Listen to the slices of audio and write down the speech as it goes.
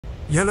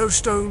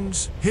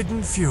Yellowstone's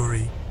hidden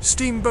fury,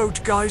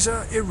 Steamboat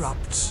geyser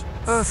erupts,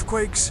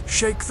 earthquakes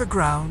shake the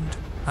ground,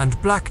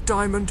 and Black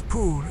Diamond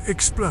Pool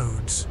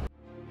explodes.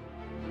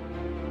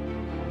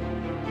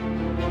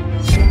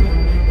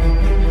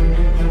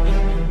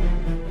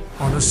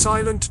 On a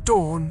silent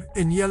dawn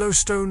in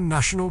Yellowstone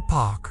National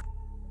Park,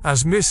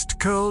 as mist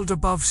curled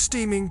above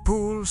steaming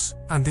pools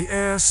and the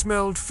air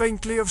smelled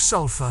faintly of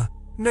sulfur,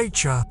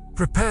 nature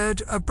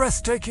prepared a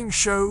breathtaking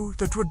show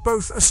that would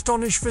both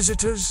astonish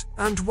visitors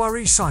and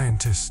worry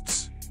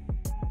scientists.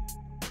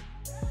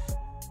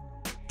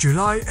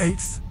 July 8,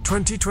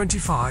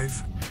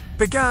 2025,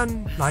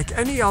 began like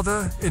any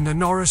other in the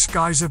Norris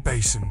Geyser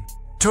Basin.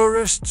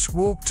 Tourists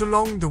walked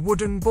along the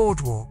wooden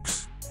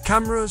boardwalks,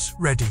 cameras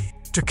ready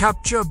to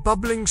capture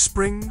bubbling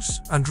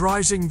springs and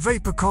rising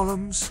vapor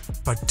columns,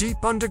 but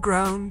deep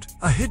underground,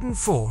 a hidden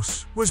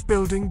force was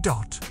building.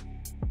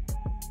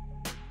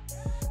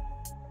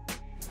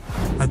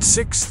 At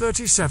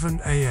 6:37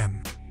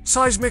 a.m.,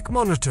 seismic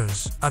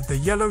monitors at the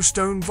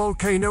Yellowstone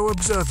Volcano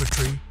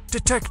Observatory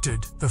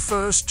detected the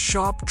first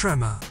sharp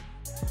tremor.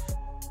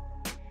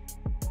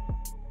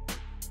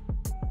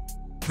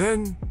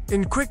 Then,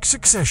 in quick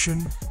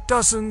succession,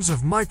 dozens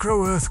of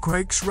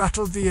micro-earthquakes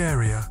rattled the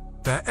area,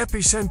 their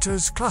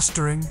epicenters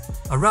clustering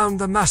around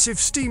the massive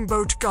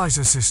Steamboat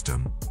geyser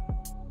system.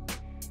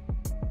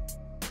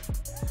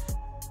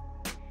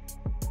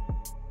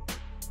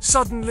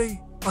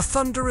 Suddenly, a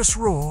thunderous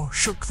roar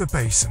shook the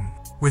basin.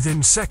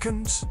 Within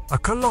seconds, a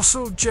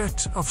colossal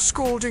jet of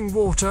scalding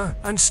water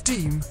and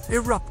steam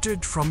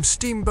erupted from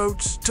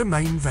steamboats to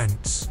main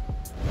vents.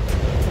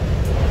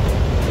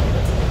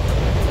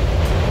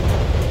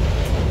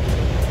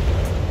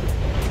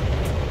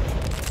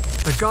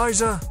 The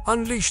geyser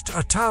unleashed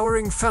a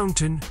towering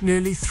fountain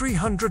nearly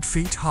 300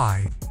 feet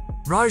high,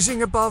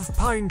 rising above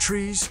pine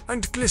trees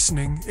and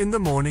glistening in the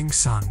morning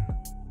sun.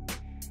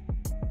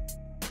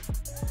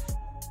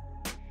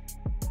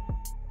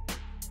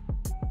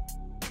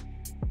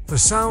 The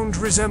sound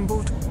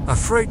resembled a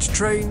freight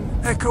train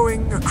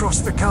echoing across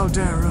the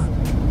caldera.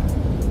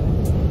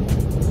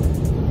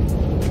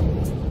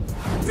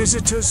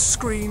 Visitors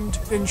screamed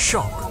in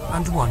shock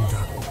and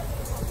wonder.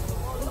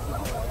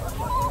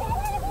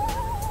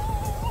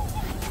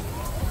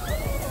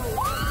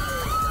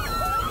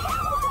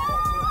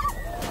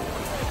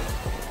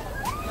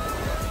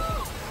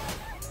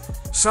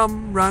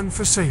 Some ran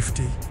for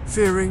safety,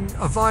 fearing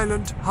a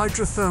violent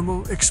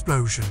hydrothermal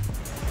explosion.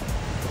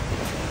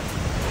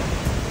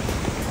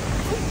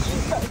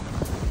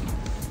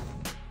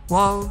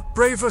 While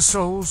braver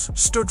souls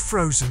stood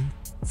frozen,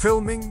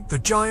 filming the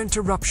giant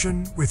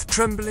eruption with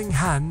trembling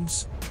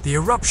hands, the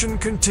eruption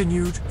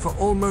continued for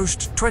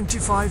almost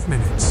 25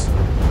 minutes.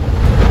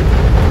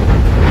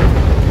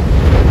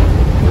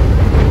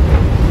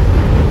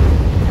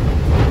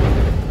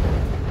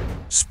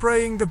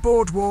 Spraying the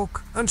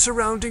boardwalk and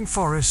surrounding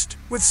forest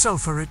with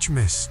sulfur-rich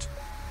mist.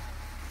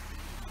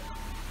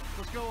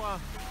 Let's go over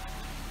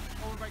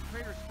by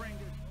Crater Spring.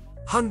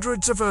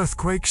 Hundreds of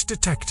earthquakes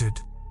detected.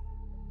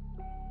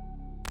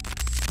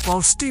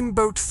 While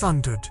Steamboat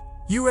thundered,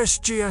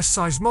 USGS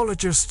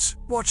seismologists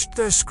watched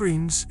their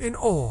screens in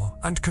awe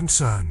and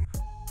concern.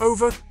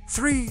 Over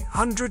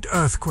 300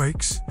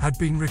 earthquakes had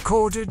been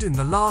recorded in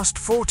the last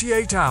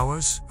 48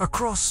 hours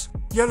across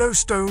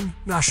Yellowstone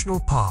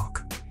National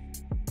Park.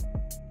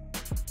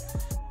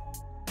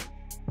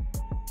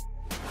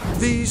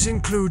 These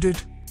included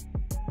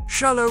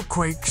shallow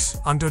quakes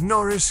under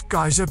Norris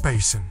Geyser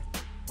Basin,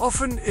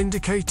 often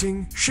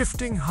indicating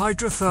shifting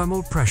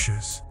hydrothermal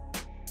pressures.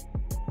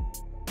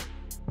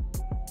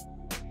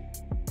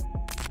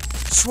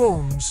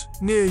 Swarms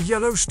near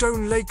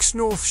Yellowstone Lake's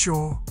North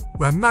Shore,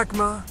 where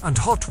magma and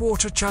hot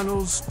water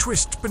channels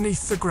twist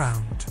beneath the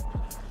ground.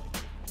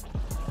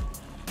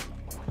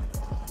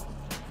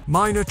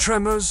 Minor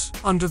tremors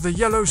under the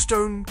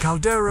Yellowstone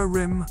caldera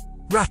rim,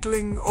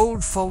 rattling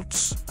old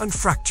faults and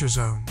fracture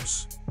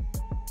zones.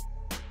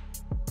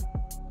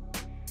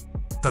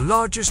 The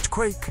largest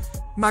quake,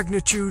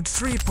 magnitude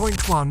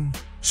 3.1,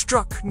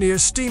 struck near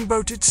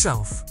Steamboat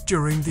itself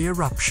during the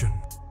eruption.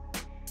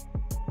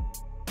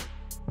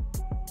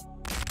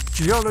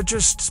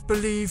 Geologists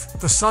believe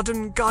the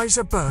sudden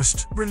geyser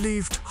burst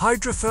relieved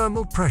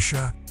hydrothermal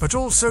pressure, but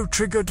also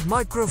triggered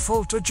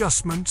microfault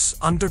adjustments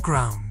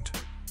underground.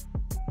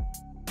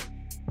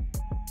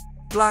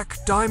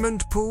 Black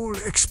Diamond Pool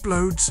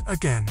explodes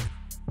again.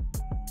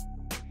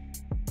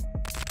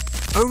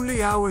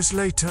 Only hours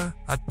later,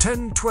 at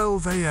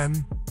 10:12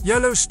 a.m.,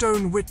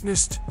 Yellowstone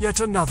witnessed yet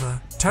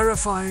another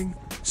terrifying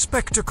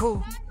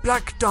spectacle.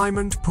 Black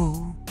Diamond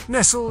Pool,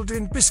 nestled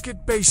in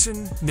Biscuit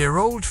Basin near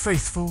Old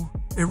Faithful,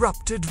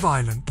 erupted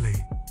violently.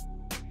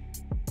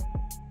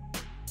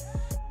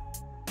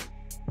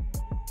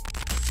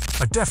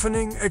 A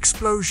deafening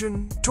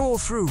explosion tore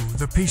through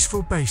the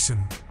peaceful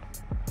basin.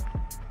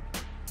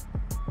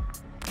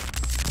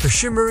 The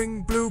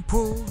shimmering blue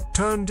pool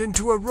turned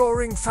into a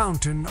roaring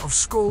fountain of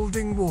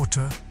scalding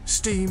water,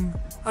 steam,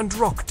 and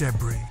rock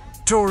debris.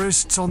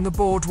 Tourists on the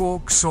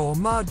boardwalk saw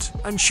mud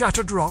and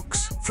shattered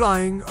rocks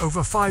flying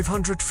over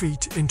 500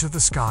 feet into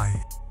the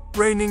sky,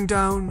 raining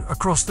down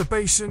across the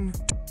basin.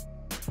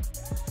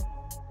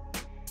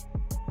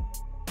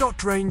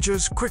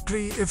 Rangers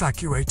quickly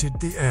evacuated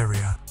the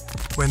area.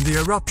 When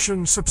the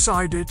eruption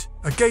subsided,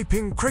 a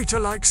gaping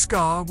crater-like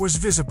scar was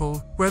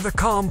visible where the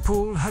calm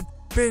pool had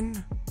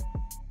been.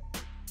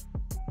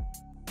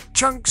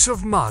 Chunks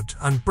of mud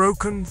and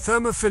broken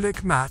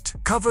thermophilic mat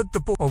covered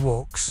the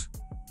boardwalks.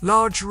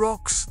 Large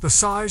rocks the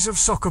size of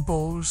soccer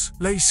balls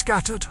lay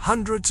scattered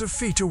hundreds of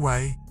feet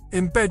away,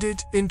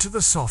 embedded into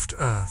the soft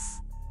earth.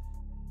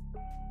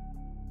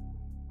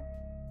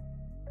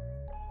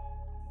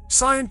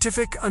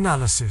 Scientific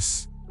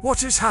analysis.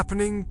 What is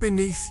happening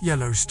beneath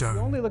Yellowstone? If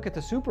you only look at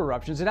the super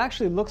eruptions, it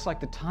actually looks like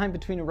the time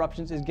between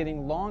eruptions is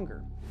getting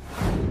longer.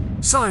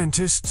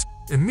 Scientists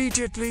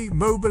immediately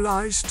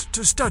mobilized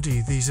to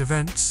study these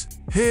events.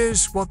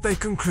 Here's what they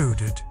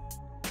concluded.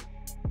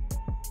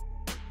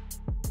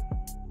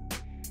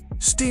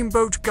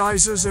 Steamboat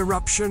Geyser's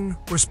eruption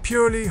was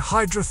purely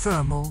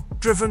hydrothermal,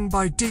 driven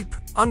by deep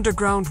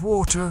underground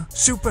water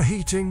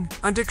superheating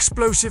and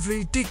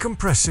explosively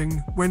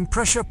decompressing when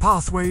pressure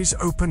pathways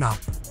open up.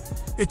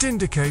 It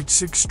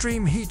indicates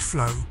extreme heat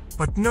flow,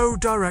 but no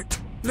direct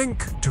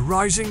link to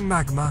rising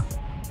magma.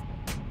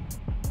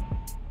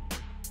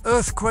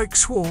 Earthquake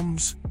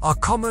swarms are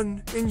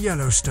common in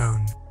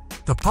Yellowstone.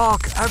 The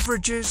park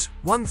averages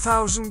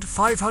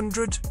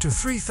 1,500 to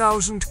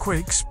 3,000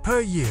 quakes per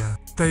year.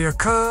 They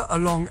occur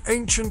along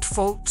ancient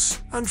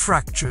faults and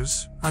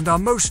fractures and are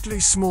mostly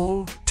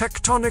small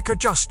tectonic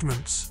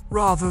adjustments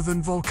rather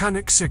than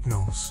volcanic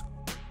signals.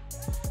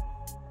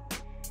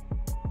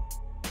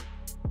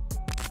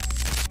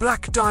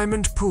 Black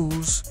Diamond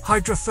Pool's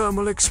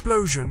hydrothermal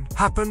explosion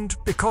happened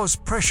because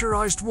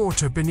pressurized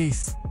water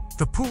beneath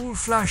the pool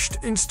flashed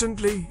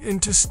instantly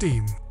into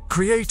steam,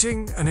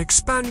 creating an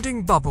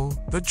expanding bubble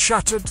that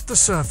shattered the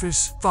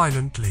surface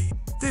violently.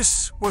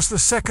 This was the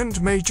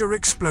second major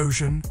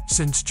explosion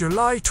since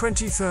July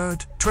 23,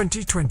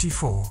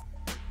 2024,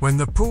 when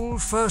the pool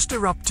first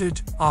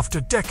erupted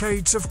after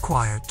decades of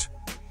quiet.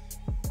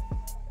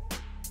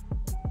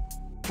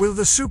 Will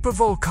the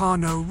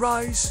supervolcano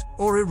rise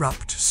or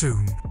erupt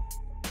soon?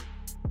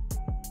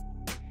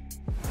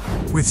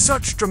 With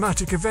such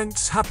dramatic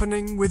events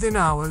happening within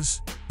hours,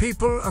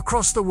 people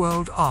across the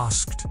world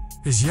asked,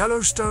 is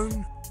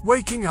Yellowstone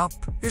waking up?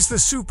 Is the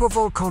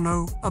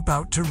supervolcano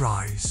about to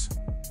rise?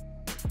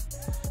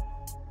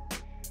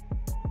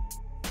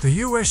 The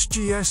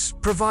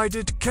USGS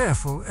provided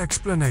careful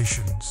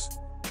explanations.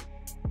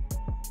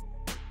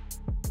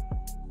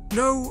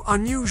 No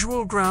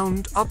unusual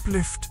ground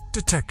uplift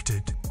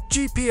detected.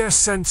 GPS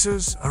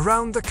sensors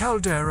around the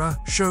caldera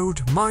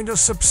showed minor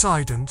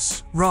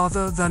subsidence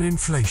rather than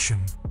inflation.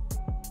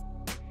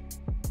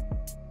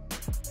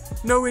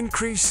 No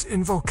increase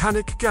in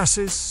volcanic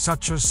gases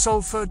such as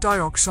sulfur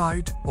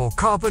dioxide or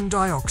carbon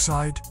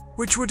dioxide,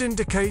 which would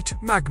indicate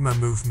magma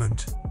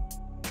movement.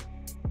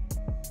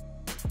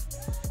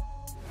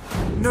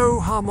 No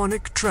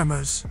harmonic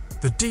tremors,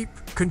 the deep,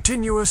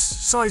 continuous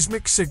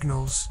seismic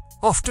signals,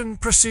 often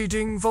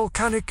preceding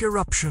volcanic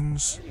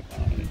eruptions.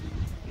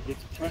 It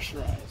gets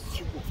pressurized,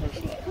 super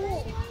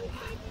pressurized.